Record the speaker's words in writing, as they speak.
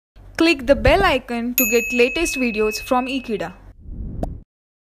Click the bell icon to get latest videos from Ekeeda.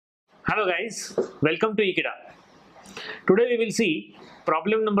 Hello guys, welcome to Ekeeda. Today we will see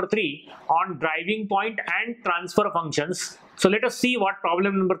problem number 3 on driving point and transfer functions. So let us see what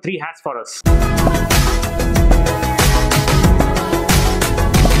problem number 3 has for us.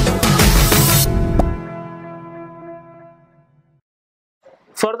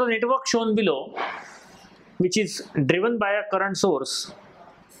 For the network shown below, which is driven by a current source,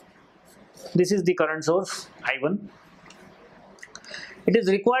 this is the current source I1. It is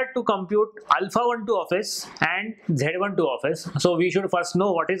required to compute alpha12 of s and z12 of s. So we should first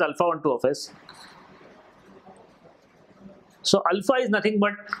know what is alpha12 of s. So alpha is nothing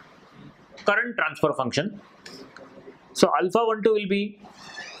but current transfer function. So alpha12 will be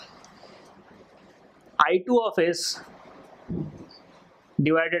I2 of s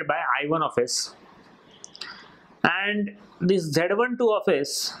divided by I1 of s, and this z12 of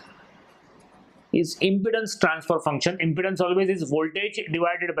s is impedance transfer function. Impedance always is voltage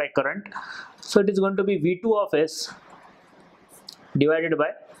divided by current, so it is going to be V2 of s divided by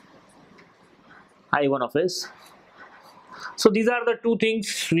I1 of s. So these are the two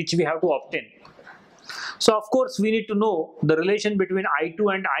things which we have to obtain. So of course we need to know the relation between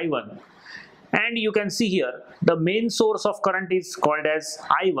I2 and I1, and you can see here the main source of current is called as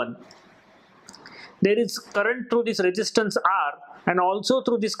I1. There is current through this resistance R and also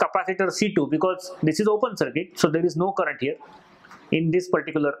through this capacitor C2, because this is open circuit, so there is no current here in this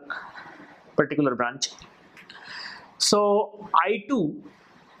particular branch. So I2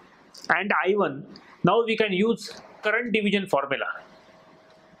 and I1, now we can use current division formula.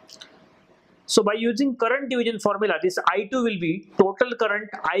 So by using current division formula, this I2 will be total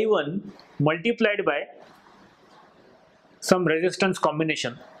current I1 multiplied by some resistance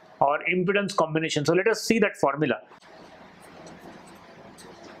combination or impedance combination. So let us see that formula.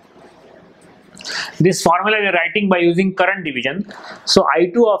 This formula we are writing by using current division. So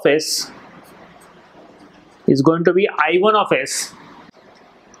I2 of s is going to be I1 of s.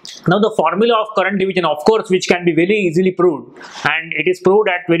 Now the formula of current division, of course, which can be very easily proved, and it is proved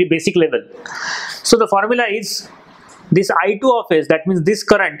at very basic level. So the formula is this I2 of s, that means this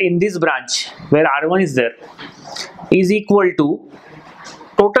current in this branch where R1 is there, is equal to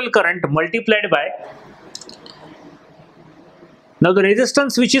total current multiplied by, now the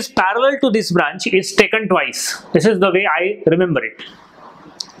resistance which is parallel to this branch is taken twice. This is the way I remember it.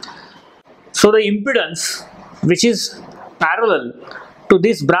 So the impedance which is parallel to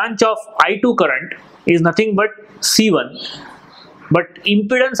this branch of I2 current is nothing but C1, but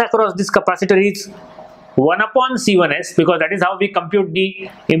impedance across this capacitor is 1 upon C1s, because that is how we compute the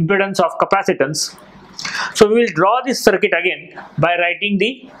impedance of capacitance. So we will draw this circuit again by writing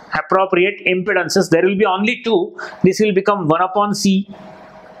the appropriate impedances. There will be only two. This will become 1 upon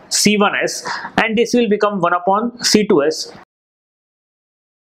C1s, and this will become 1 upon C2s.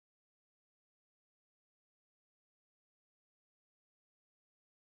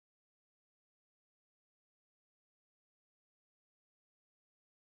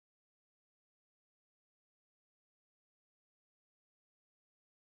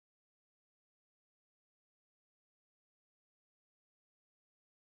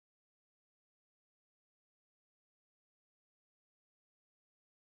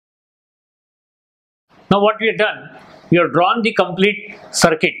 Now what we have done, we have drawn the complete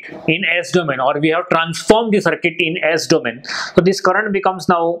circuit in S domain, or we have transformed the circuit in S domain. So this current becomes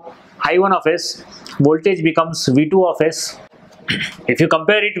now I1 of s, voltage becomes V2 of s. If you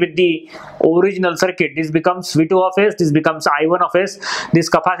compare it with the original circuit, this becomes V2 of s, this becomes I1 of s, this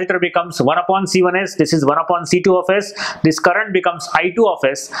capacitor becomes 1 upon C1s, this is 1 upon C2 of s, this current becomes I2 of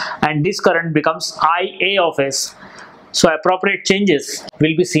s, and this current becomes IA of s. So appropriate changes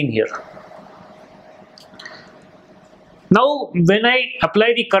will be seen here. Now when I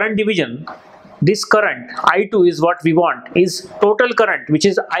apply the current division, this current I2 is what we want, is total current which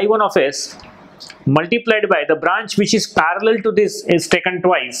is I1 of s multiplied by the branch which is parallel to this is taken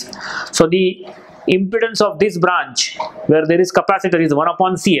twice. So the impedance of this branch where there is capacitor is 1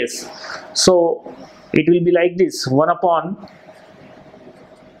 upon Cs. So it will be like this, 1 upon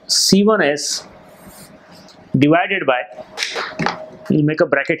C1s divided by, we'll make a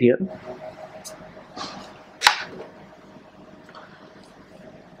bracket here,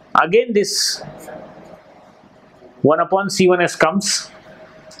 again this 1 upon C1s comes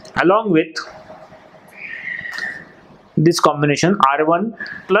along with this combination R1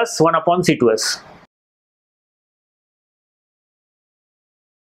 plus 1 upon C2s.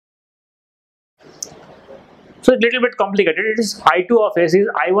 So it's a little bit complicated. It is I2 of s is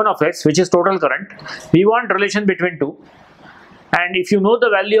I1 of s, which is total current. We want relation between two. And if you know the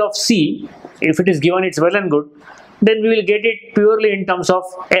value of C, if it is given, it's well and good, then we will get it purely in terms of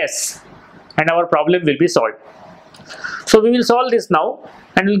S and our problem will be solved. So we will solve this now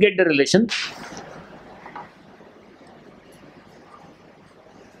and we'll get the relation.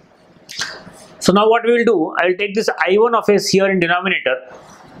 So now what we will do, I will take this I1 of S here in denominator,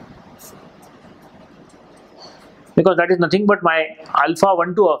 because that is nothing but my alpha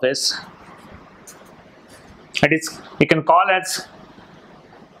 1 2 of S. That is, you can call as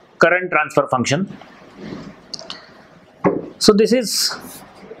current transfer function. So this is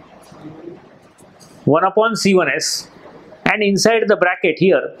 1 upon C1S, and inside the bracket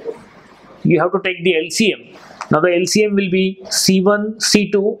here you have to take the LCM. Now the LCM will be C1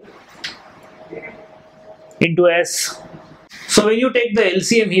 C2 into S. So when you take the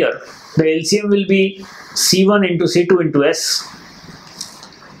LCM here, the LCM will be C1 into C2 into S,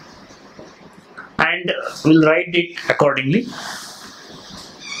 and we'll write it accordingly.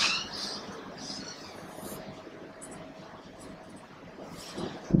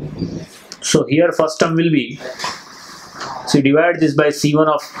 So here first term will be, so you divide this by C1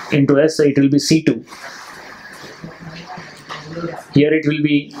 of into S, so it will be C2. Here it will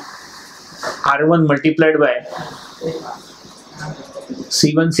be R1 multiplied by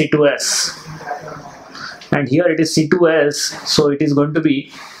C1 C2S, and here it is C2S, so it is going to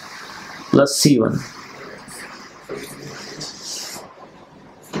be plus C1.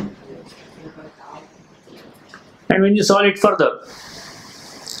 And when you solve it further,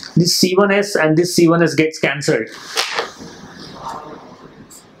 this C1S and this C1S gets cancelled,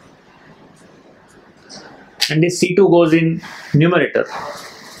 and this C2 goes in numerator.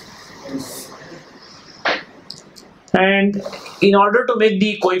 And in order to make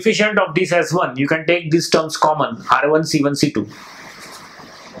the coefficient of this as 1, you can take these terms common, R1 C1 C2.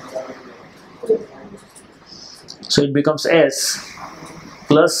 So it becomes S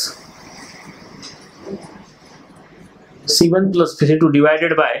plus C1 plus C2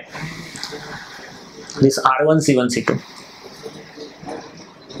 divided by this R1 C1 C2.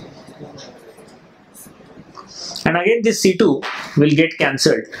 And again this C2 will get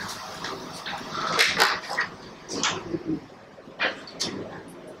cancelled.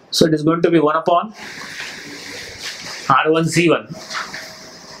 So it is going to be 1 upon R1 C1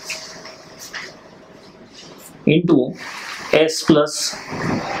 into S plus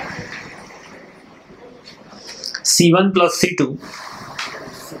C1 plus C2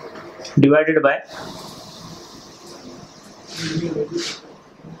 divided by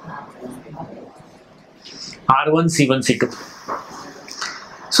R1 C1 C2.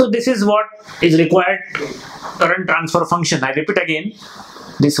 So this is what is required current transfer function. I repeat again,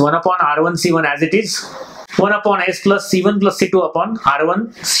 this 1 upon R1 C1 as it is, 1 upon S plus C1 plus C2 upon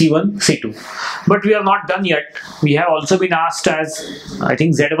R1 C1 C2. But we are not done yet. We have also been asked as, I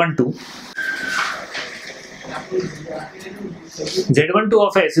think, Z12. Z12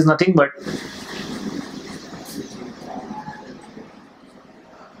 of S is nothing but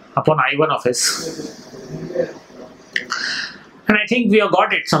upon I1 of S. And I think we have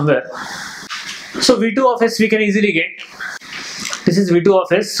got it somewhere. So V2 of S we can easily get. This is V2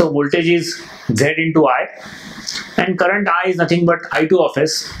 of S, so voltage is Z into I, and current I is nothing but I2 of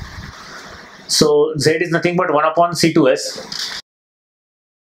S. So Z is nothing but 1 upon C2S.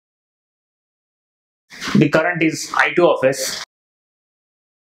 The current is I2 of S,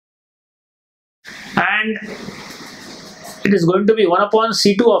 and it is going to be 1 upon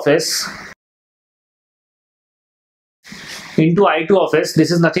C2 of S into I2 of S.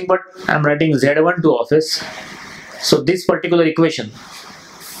 This is nothing but, I am writing Z12 of S. So this particular equation,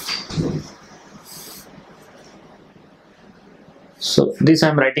 so this I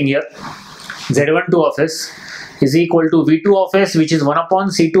am writing here, Z12 of S is equal to V2 of S, which is 1 upon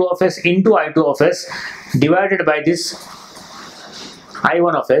C2 of S into I2 of S divided by this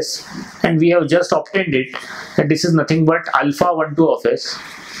I1 of S, and we have just obtained it that this is nothing but alpha 1 2 of S,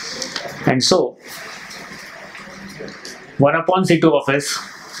 and so 1 upon C2 of S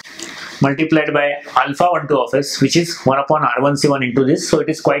multiplied by alpha 1 2 of S, which is 1 upon R1 C1 into this. So it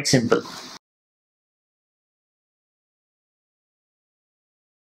is quite simple.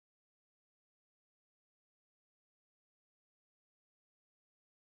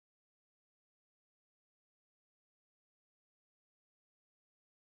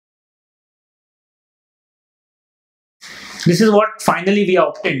 This is what finally we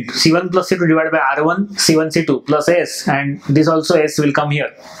obtained, C1 plus C2 divided by R1 C1 C2 plus S, and this also S will come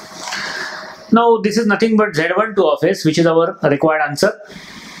here. Now this is nothing but Z12 of S, which is our required answer.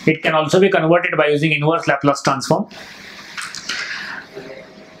 It can also be converted by using inverse Laplace transform.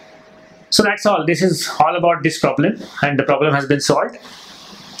 So that's all. This is all about this problem, and the problem has been solved.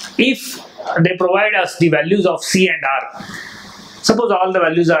 If they provide us the values of C and R, suppose all the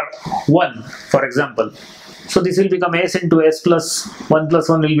values are 1, for example. So this will become S into S plus 1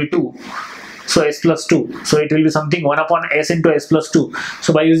 will be 2. So S plus 2. So it will be something 1 upon S into S plus 2.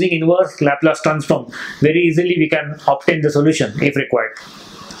 So by using inverse Laplace transform, very easily we can obtain the solution if required.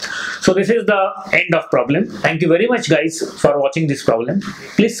 So this is the end of problem. Thank you very much guys for watching this problem.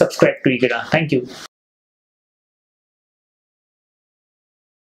 Please subscribe to Ekeeda. Thank you.